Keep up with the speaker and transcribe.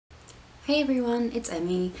Hey everyone, it's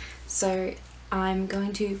Emmy. So I'm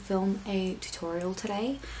going to film a tutorial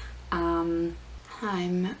today. I'm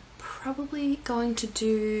probably going to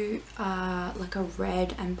do like a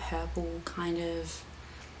red and purple kind of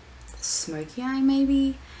smoky eye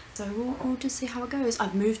maybe. So we'll just see how it goes.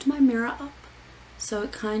 I've moved my mirror up so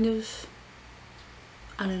it kind of,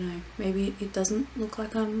 I don't know, maybe it doesn't look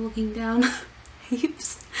like I'm looking down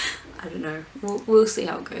heaps. I don't know, we'll see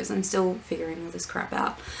how it goes. I'm still figuring all this crap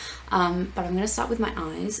out. But I'm going to start with my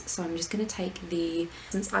eyes. So I'm just going to take the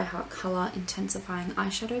Since I Heart Colour Intensifying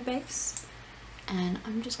Eyeshadow Base, and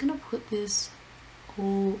I'm just going to put this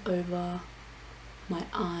all over my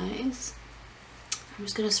eyes. I'm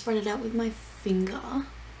just going to spread it out with my finger.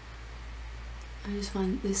 I just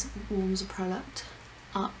find this warms the product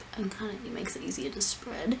up and kind of makes it easier to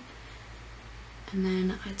spread. And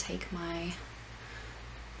then I take my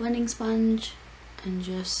blending sponge and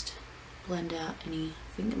just blend out any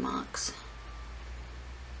finger marks.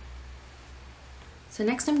 So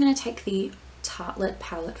next I'm going to take the Tartlet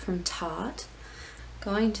palette from Tarte.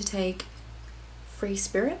 Going to take Free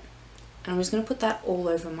Spirit, and I'm just going to put that all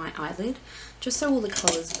over my eyelid just so all the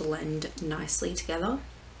colours blend nicely together.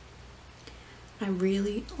 I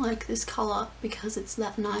really like this colour because it's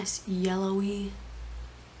that nice yellowy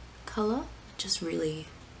colour. It just really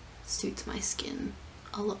suits my skin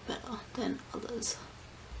a lot better than others.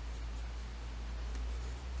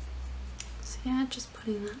 So yeah, just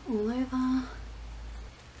putting that all over. I'm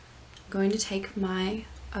going to take my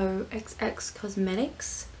OXX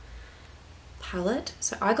Cosmetics palette.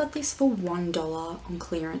 So I got this for $1 on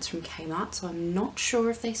clearance from Kmart, so I'm not sure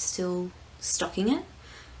if they're still stocking it,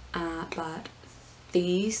 but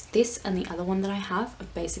this and the other one that I have are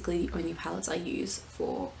basically the only palettes I use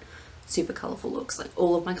for super colourful looks. Like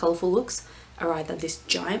all of my colourful looks are either this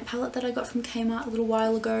giant palette that I got from Kmart a little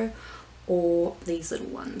while ago or these little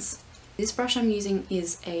ones. This brush I'm using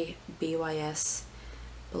is a BYS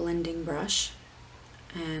blending brush,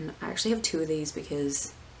 and I actually have two of these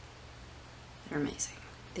because they're amazing.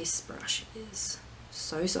 This brush is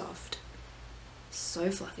so soft,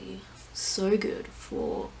 so fluffy, so good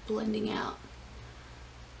for blending out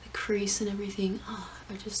the crease and everything. Oh,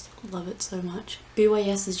 I just love it so much.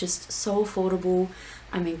 BYS is just so affordable.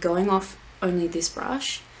 I mean, going off only this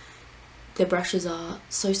brush, their brushes are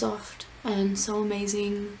so soft and so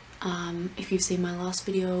amazing. If you've seen my last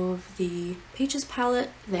video of the Peaches palette,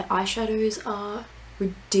 their eyeshadows are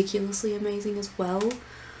ridiculously amazing as well.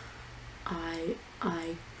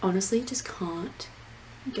 I honestly just can't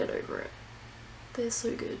get over it. They're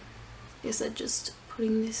so good. I guess I'm just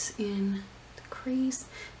putting this in the crease.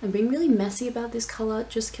 I'm being really messy about this colour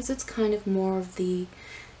just because it's kind of more of the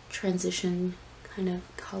transition kind of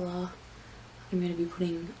colour. I'm going to be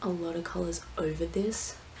putting a lot of colours over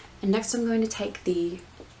this. And next I'm going to take the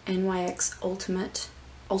NYX Ultimate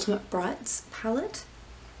Brights palette.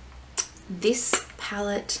 This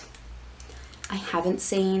palette I haven't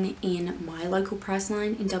seen in my local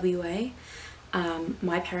Priceline in WA.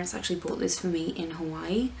 My parents actually bought this for me in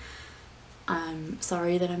Hawaii. I'm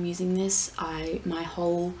sorry that I'm using this. My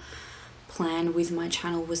whole plan with my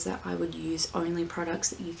channel was that I would use only products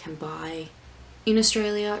that you can buy in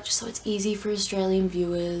Australia, just so it's easy for Australian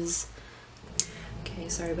viewers. Okay,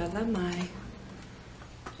 sorry about that, my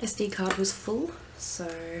SD card was full,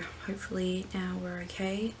 so hopefully now we're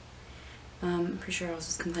okay. I'm pretty sure I was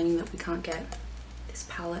just complaining that we can't get this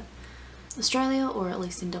palette in Australia, or at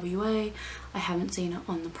least in WA. I haven't seen it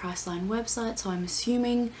on the Priceline website, so I'm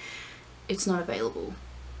assuming it's not available.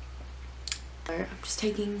 So I'm just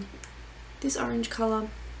taking this orange colour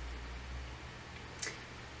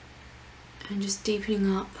and just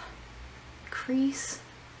deepening up the crease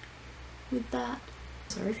with that.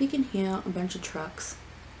 Sorry if you can hear a bunch of trucks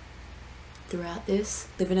throughout this.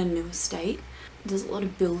 I live in a new estate. There's a lot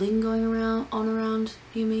of building going around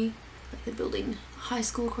near me. Like they're building a high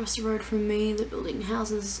school across the road from me. They're building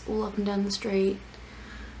houses all up and down the street.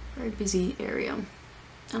 Very busy area.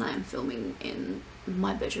 And I am filming in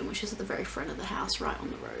my bedroom, which is at the very front of the house, right on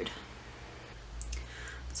the road.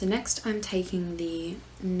 So next I'm taking the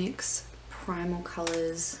NYX Primal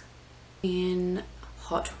Colours in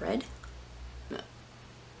Hot Red. I'm not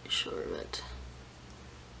sure of it.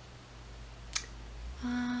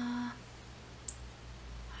 I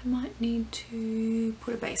might need to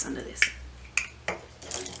put a base under this. So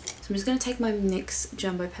I'm just going to take my NYX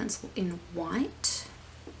Jumbo Pencil in white,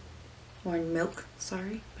 or in milk,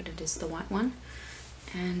 sorry, but it is the white one.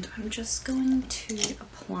 And I'm just going to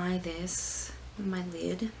apply this on my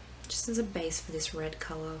lid, just as a base for this red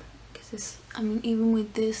colour. Because this, I mean, even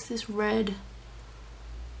with this red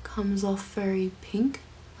comes off very pink,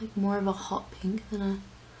 like more of a hot pink than a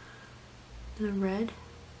and a red.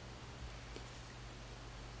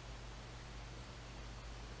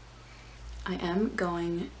 I am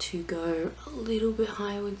going to go a little bit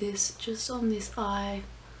higher with this, just on this eye.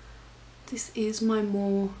 This is my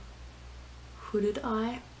more hooded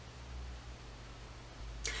eye.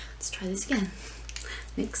 Let's try this again.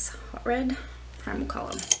 NYX Hot Red Primal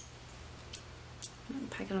Colour. I'm gonna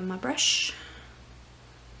pack it on my brush,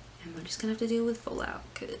 and we're just gonna have to deal with fallout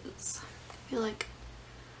because I feel like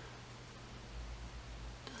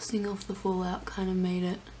dusting off the fallout kind of made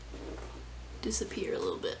it disappear a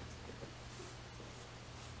little bit.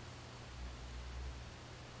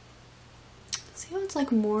 See how it's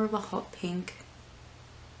like more of a hot pink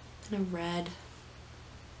than a red?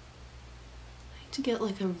 I need to get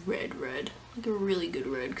like a red, like a really good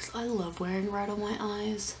red, because I love wearing red on my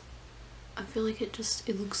eyes. I feel like it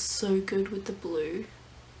looks so good with the blue.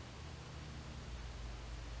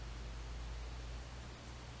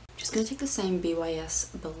 Just gonna take the same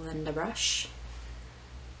BYS blender brush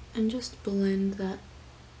and just blend that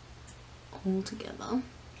all together.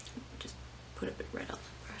 Just put a bit red on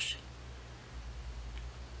the brush,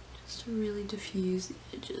 just to really diffuse the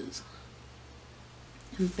edges.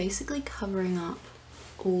 I'm basically covering up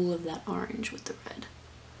all of that orange with the red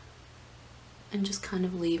and just kind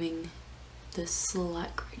of leaving this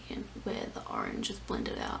slight gradient where the orange is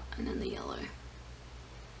blended out and then the yellow.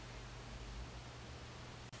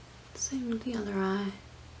 Same with the other eye.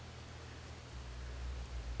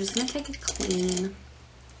 I'm just going to take a clean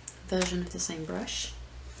version of the same brush.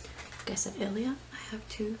 Like I said earlier, I have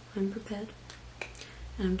two, I'm prepared.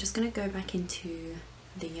 And I'm just going to go back into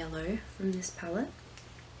the yellow from this palette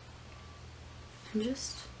and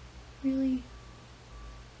just really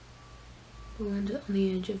blend it on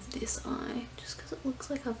the edge of this eye, just because it looks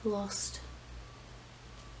like I've lost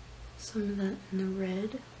some of that in the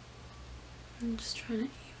red. I'm just trying to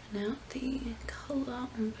even out the colour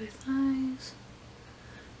on both eyes.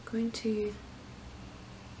 I'm going to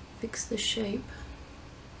fix the shape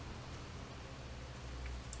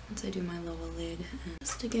once I do my lower lid, and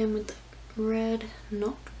just again with the red,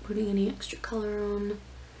 not putting any extra colour on,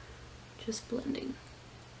 just blending.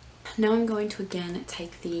 Now I'm going to again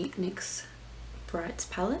take the NYX Brights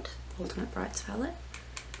palette, Ultimate Brights palette,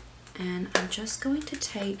 and I'm just going to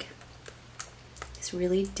take this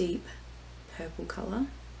really deep purple colour,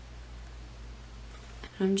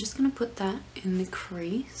 and I'm just going to put that in the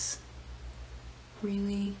crease,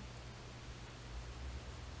 really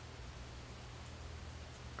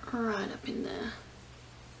right up in there.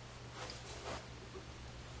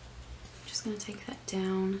 I'm just going to take that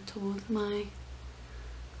down towards my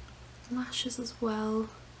lashes as well.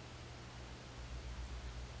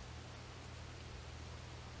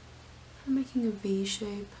 I'm making a V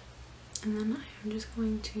shape, and then I'm just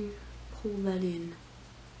going to pull that in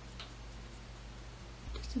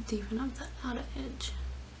just to deepen up that outer edge.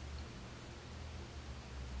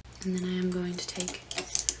 And then I am going to take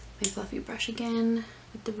my fluffy brush again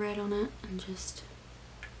with the red on it and just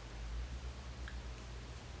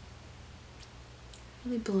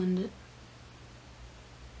really blend it.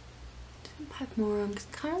 Just pack more on because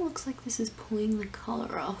it kind of looks like this is pulling the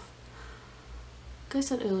colour off. Like I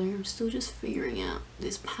said earlier, I'm still just figuring out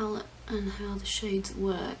this palette and how the shades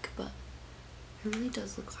work, but it really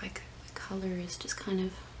does look like the colour is just kind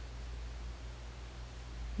of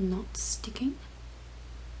not sticking.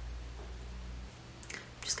 I'm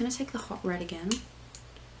just going to take the hot red again,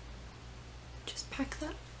 just pack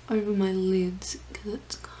that over my lids because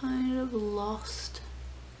it's kind of lost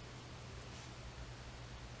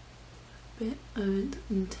a bit of its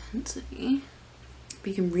intensity. But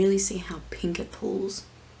you can really see how pink it pulls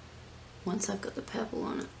once I've got the purple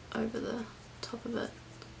on it over the top of it.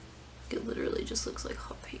 It literally just looks like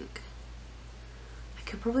hot pink. I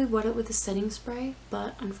could probably wet it with a setting spray,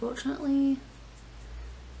 but unfortunately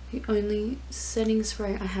the only setting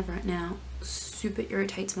spray I have right now super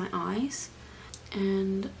irritates my eyes,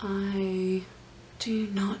 and I do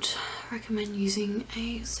not recommend using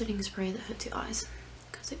a setting spray that hurts your eyes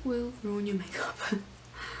because it will ruin your makeup.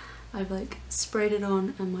 I've like sprayed it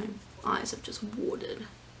on and my eyes have just watered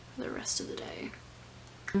for the rest of the day.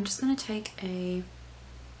 I'm just going to take a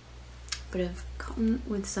bit of cotton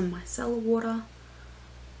with some micellar water,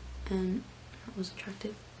 and that was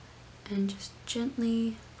attractive, and just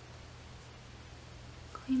gently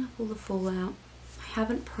clean up all the fallout. I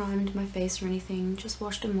haven't primed my face or anything, just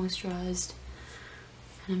washed and moisturised,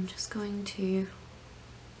 and I'm just going to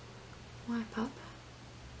wipe up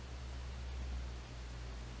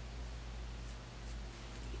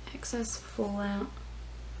excess fallout.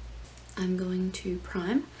 I'm going to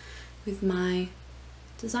prime with my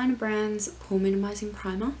Designer Brands Pore Minimizing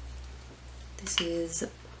Primer. This is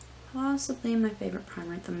possibly my favourite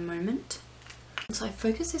primer at the moment. So I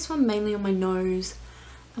focus this one mainly on my nose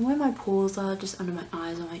and where my pores are, just under my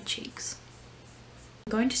eyes and my cheeks.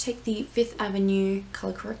 I'm going to take the Fifth Avenue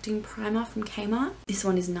Colour Correcting Primer from Kmart. This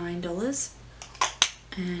one is $9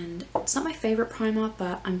 and it's not my favourite primer,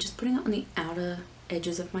 but I'm just putting it on the outer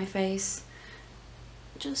edges of my face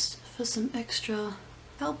just for some extra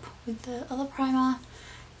help with the other primer.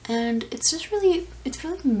 And it's really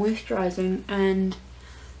moisturizing, and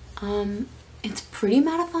it's pretty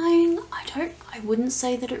mattifying. I wouldn't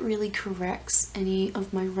say that it really corrects any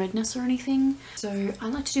of my redness or anything. So I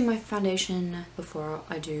like to do my foundation before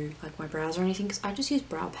I do like my brows or anything, because I just use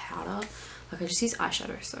brow powder. Like I just use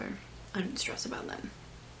eyeshadow, so I don't stress about that.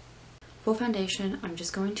 For foundation, I'm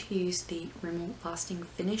just going to use the Rimmel Lasting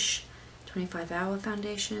Finish 25-hour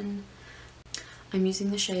foundation. I'm using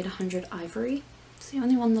the shade 100 Ivory. It's the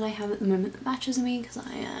only one that I have at the moment that matches me, because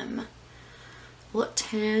I am a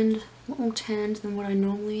lot more tanned than what I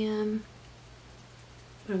normally am,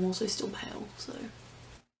 but I'm also still pale. So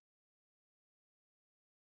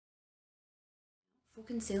for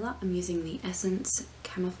concealer, I'm using the Essence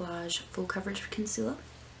Camouflage Full Coverage Concealer.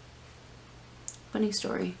 Funny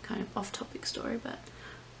story, kind of off topic story, but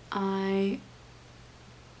I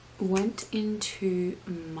went into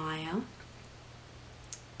Maya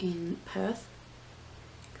in Perth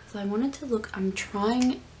because I wanted to look, I'm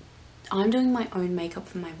doing my own makeup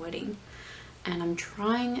for my wedding, and I'm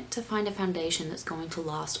trying to find a foundation that's going to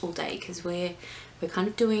last all day, because we're kind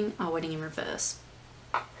of doing our wedding in reverse.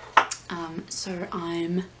 So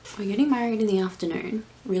we're getting married in the afternoon,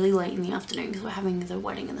 really late in the afternoon, because we're having the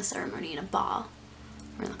wedding and the ceremony in a bar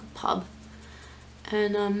or in like a pub,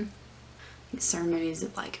 and the ceremony is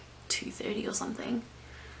at like 2:30 or something.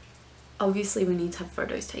 Obviously we need to have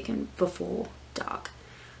photos taken before dark,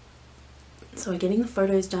 so we're getting the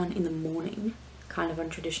photos done in the morning. Kind of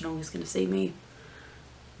untraditional, is going to see me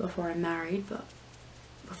before we're married, but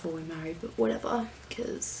whatever,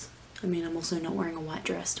 because I mean I'm also not wearing a white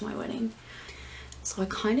dress to my wedding. So I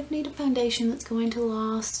kind of need a foundation that's going to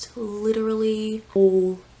last literally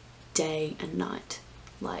all day and night.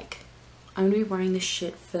 Like I'm going to be wearing this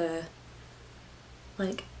shit for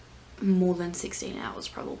like more than 16 hours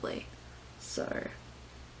probably. So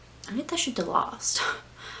I need that shit to last.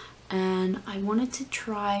 And I wanted to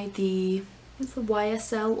try the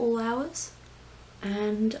YSL All Hours,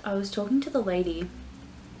 and I was talking to the lady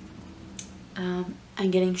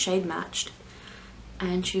and getting shade matched,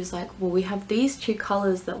 and she was like, well, we have these two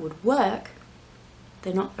colors that would work.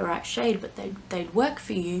 They're not the right shade, but they'd work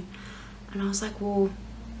for you. And I was like, well,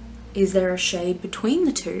 is there a shade between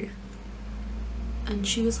the two? And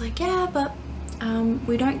she was like, yeah, but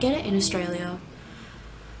we don't get it in Australia.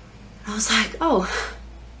 And I was like, oh,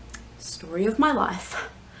 story of my life.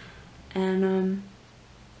 And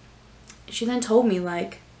she then told me,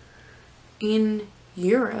 like, in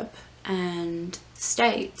Europe and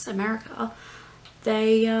States, America,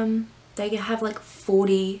 they have like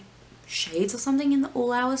 40 shades or something in the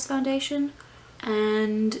All Hours foundation,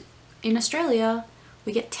 and in Australia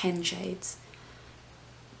we get 10 shades.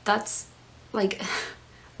 That's like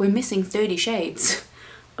we're missing 30 shades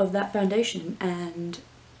of that foundation, and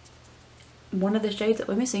one of the shades that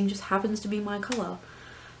we're missing just happens to be my colour.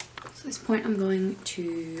 So at this point I'm going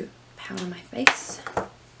to powder my face,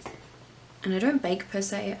 and I don't bake per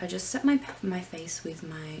se, I just set my face with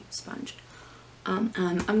my sponge. I'm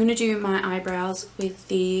going to do my eyebrows with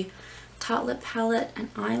the Tarte Lip palette, and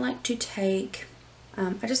I like to take,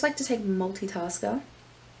 I just like to take Multitasker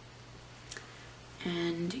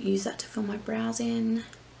and use that to fill my brows in.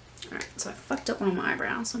 Alright, so I fucked up one of my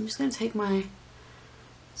eyebrows, so I'm just going to take my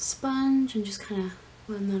sponge and just kind of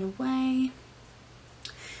blend that away.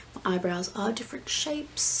 My eyebrows are different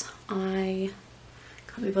shapes. I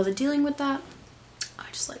can't be bothered dealing with that. I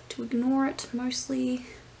just like to ignore it mostly.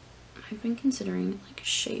 I've been considering like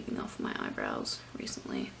shaving off my eyebrows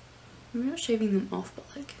recently. Maybe not shaving them off, but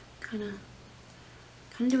like kind of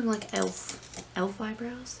doing like elf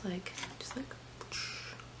eyebrows, like just like.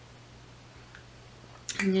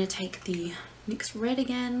 I'm gonna take the NYX Red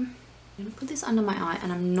again. I'm gonna put this under my eye,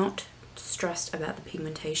 and I'm not stressed about the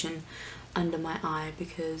pigmentation under my eye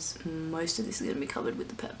because most of this is gonna be covered with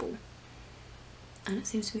the purple, and it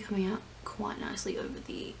seems to be coming out quite nicely over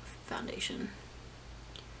the foundation.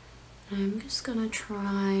 I'm just gonna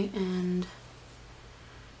try and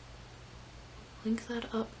link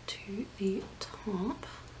that up to the top.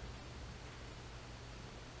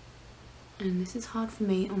 And this is hard for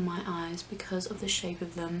me on my eyes because of the shape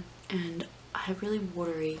of them, and I have really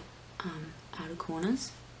watery outer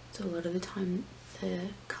corners, so a lot of the time the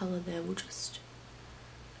colour there will just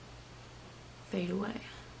fade away.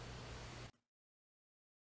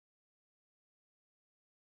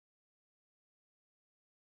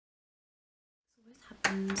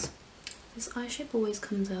 Happens. This eye shape always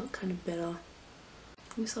comes out kind of better.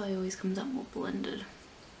 This eye always comes out more blended.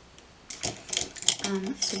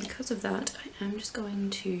 So because of that, I am just going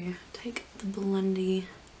to take the blendy,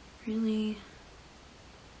 really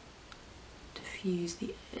diffuse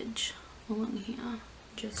the edge along here,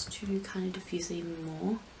 just to kind of diffuse it even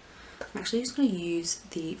more. I'm actually just going to use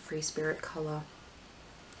the Free Spirit colour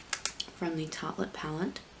from the Tartelette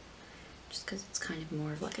palette, just because it's kind of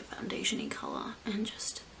more of like a foundation-y colour, and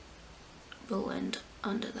just blend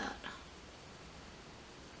under that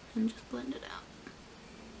and just blend it out.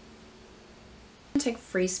 I'm going to take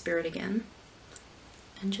Free Spirit again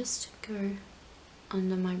and just go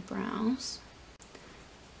under my brows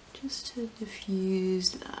just to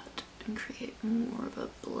diffuse that and create more of a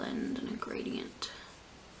blend and a gradient.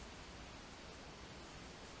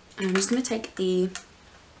 And I'm just going to take the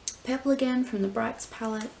purple again from the Brights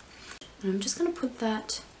palette, and I'm just going to put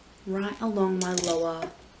that right along my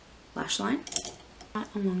lower lash line, right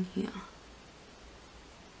along here.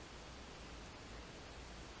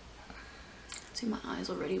 See, my eyes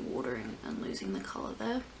already watering and losing the colour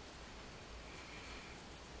there.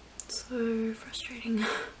 So frustrating.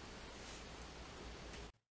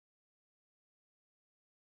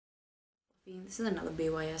 This is another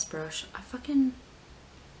BYS brush. I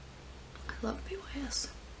love BYS.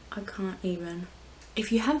 I can't even.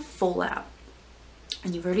 If you have fallout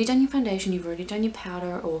and you've already done your foundation, you've already done your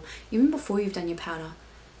powder, or even before you've done your powder,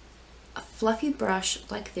 a fluffy brush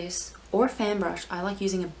like this, or a fan brush. I like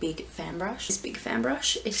using a big fan brush. This big fan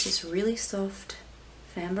brush is just really soft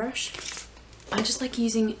fan brush. I just like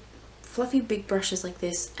using fluffy big brushes like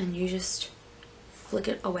this, and you just flick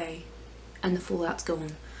it away and the fallout's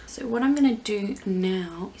gone. So what I'm going to do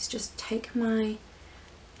now is just take my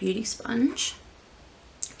beauty sponge,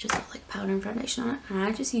 just got like powder and foundation on it, and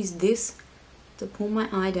I just use this to pull my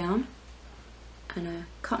eye down, and a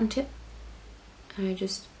cotton tip, and I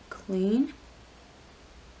just clean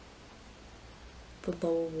the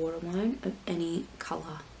lower waterline of any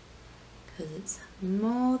colour, because it's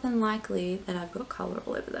more than likely that I've got colour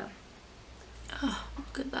all over there. Oh,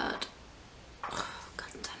 look at that. Oh, God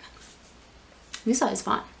damn it. This eye is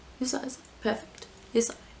fine. This eye is perfect.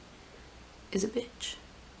 This eye is a bitch.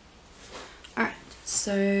 Alright,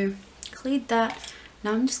 so cleared that.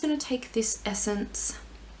 Now I'm just going to take this essence.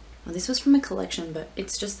 Well, this was from a collection, but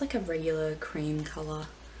it's just like a regular cream colour.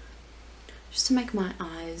 Just to make my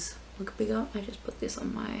eyes look bigger, I just put this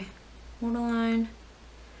on my waterline.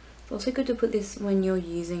 It's also good to put this when you're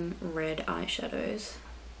using red eyeshadows.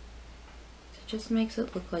 It just makes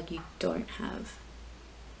it look like you don't have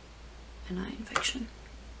an eye infection.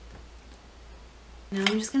 Now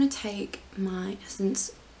I'm just going to take my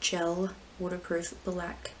Essence Gel Waterproof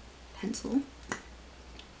Black Pencil.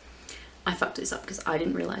 I fucked this up because I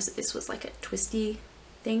didn't realise that this was like a twisty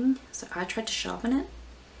thing, so I tried to sharpen it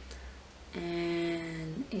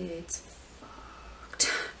and it's fucked.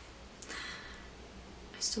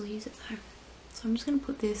 I still use it though. So I'm just going to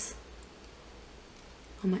put this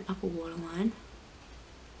on my upper waterline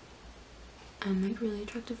and make really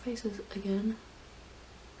attractive faces again,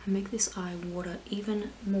 and make this eye water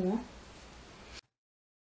even more.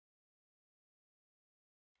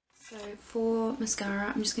 So for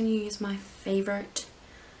mascara, I'm just going to use my favourite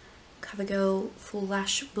CoverGirl Full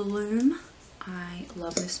Lash Bloom. I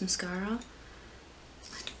love this mascara. I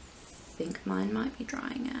think mine might be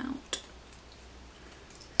drying out.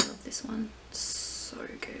 I love this one. It's so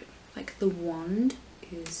good. Like the wand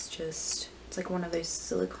is just, it's like one of those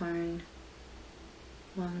silicone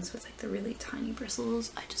ones with like the really tiny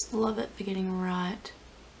bristles. I just love it for getting right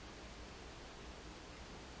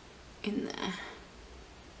in there.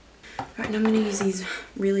 Right, now I'm going to use these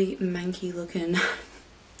really manky looking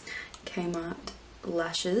Kmart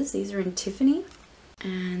lashes. These are in Tiffany,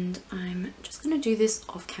 and I'm just going to do this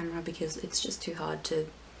off camera because it's just too hard to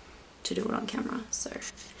do it on camera. So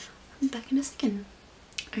I'm back in a second.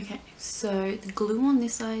 Okay, so the glue on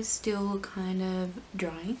this eye is still kind of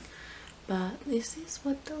drying, but this is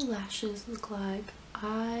what the lashes look like.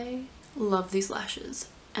 I love these lashes,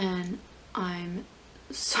 and I'm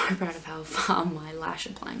so proud of how far my lash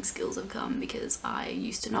applying skills have come, because I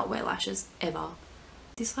used to not wear lashes ever.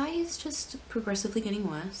 This eye is just progressively getting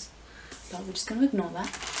worse, but we're just going to ignore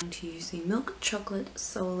that. I'm going to use the Milk Chocolate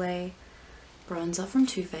Soleil bronzer from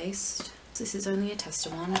Too Faced. This is only a tester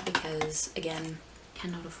one because, again,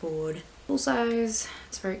 cannot afford full size.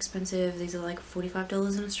 It's very expensive. These are like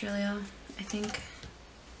 $45 in Australia, I think.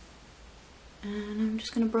 And I'm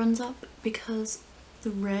just going to bronze up because the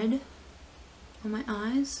red on my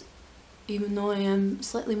eyes. Even though I am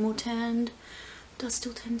slightly more tanned, it does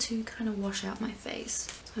still tend to kind of wash out my face.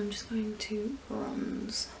 So I'm just going to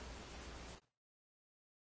bronze.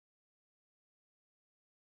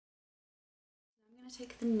 I'm going to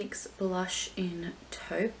take the NYX blush in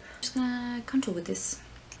Taupe. I'm just going to contour with this.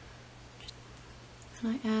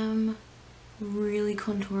 And I am really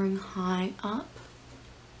contouring high up.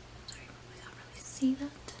 Sorry, I can't really see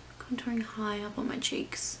that. Contouring high up on my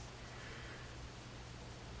cheeks.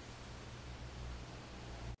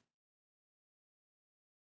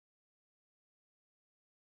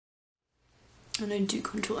 And I do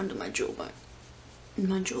contour under my jawline,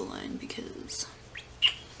 because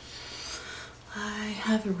I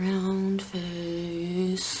have a round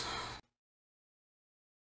face.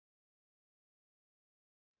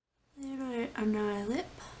 Little under my lip.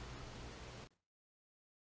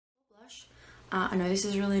 Blush. I know this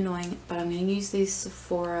is really annoying, but I'm going to use this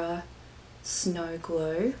Sephora Snow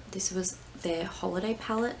Glow. This was their holiday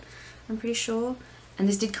palette, I'm pretty sure. And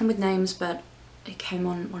this did come with names, but it came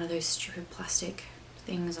on one of those stupid plastic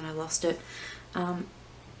things and I lost it.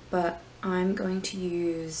 But I'm going to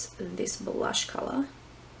use this blush colour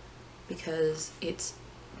because it's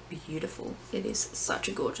beautiful. It is such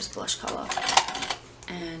a gorgeous blush colour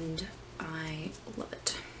and I love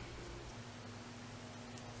it.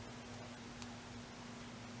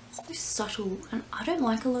 It's so subtle, and I don't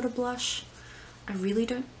like a lot of blush. I really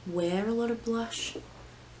don't wear a lot of blush.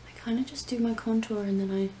 I kind of just do my contour and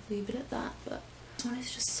then I leave it at that, but this one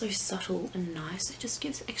is just so subtle and nice. It just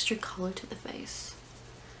gives extra colour to the face.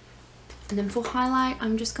 And then for highlight,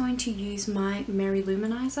 I'm just going to use my Merry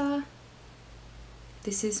Luminizer.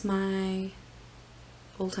 This is my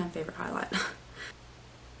all-time favourite highlight.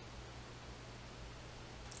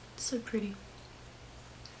 It's so pretty.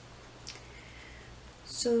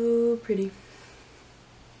 So pretty.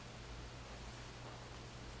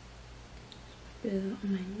 Bit of that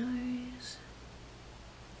on my nose.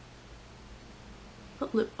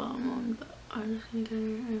 Put lip balm on, but I'm just gonna go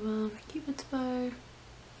over my Cupid's bow.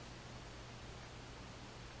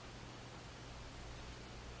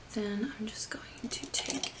 Then I'm just going to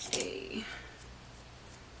take a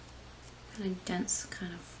kind of dense,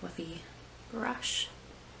 kind of fluffy brush.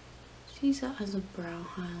 Just use that as a brow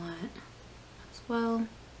highlight as well.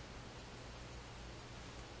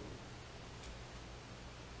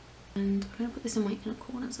 And I'm going to put this in my inner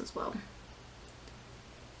corners as well.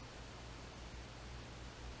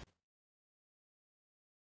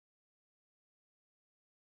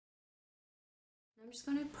 I'm just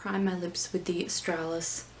going to prime my lips with the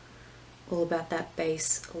Australis All About That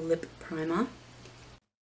Base Lip Primer.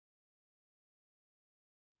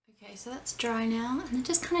 Okay, so that's dry now, and it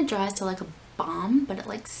just kind of dries to like a balm, but it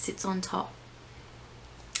like sits on top.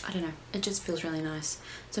 I don't know, it just feels really nice.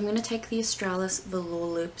 So I'm going to take the Australis Velour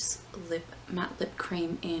Lips Matte Lip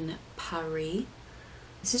Cream in Paris.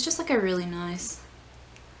 This is just like a really nice,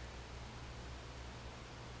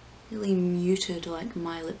 really muted, like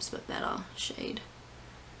My Lips But Better shade.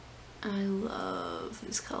 I love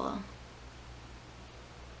this colour.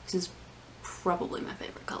 This is probably my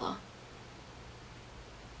favourite colour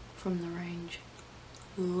from the range.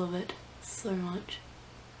 Love it so much.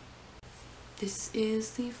 This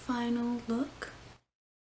is the final look.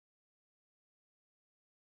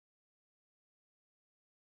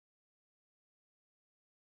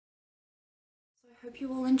 So I hope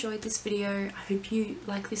you all enjoyed this video. I hope you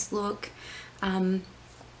like this look.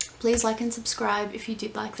 Please like and subscribe if you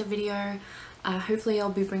did like the video. Hopefully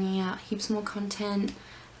I'll be bringing out heaps more content.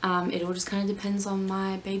 It all just kind of depends on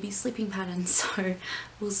my baby's sleeping patterns, so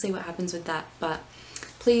we'll see what happens with that. But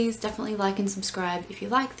please definitely like and subscribe if you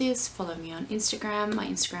like this. Follow me on Instagram. My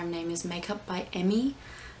Instagram name is makeup.by.emmi.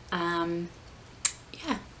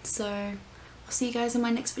 Yeah, so I'll see you guys in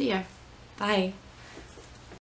my next video. Bye.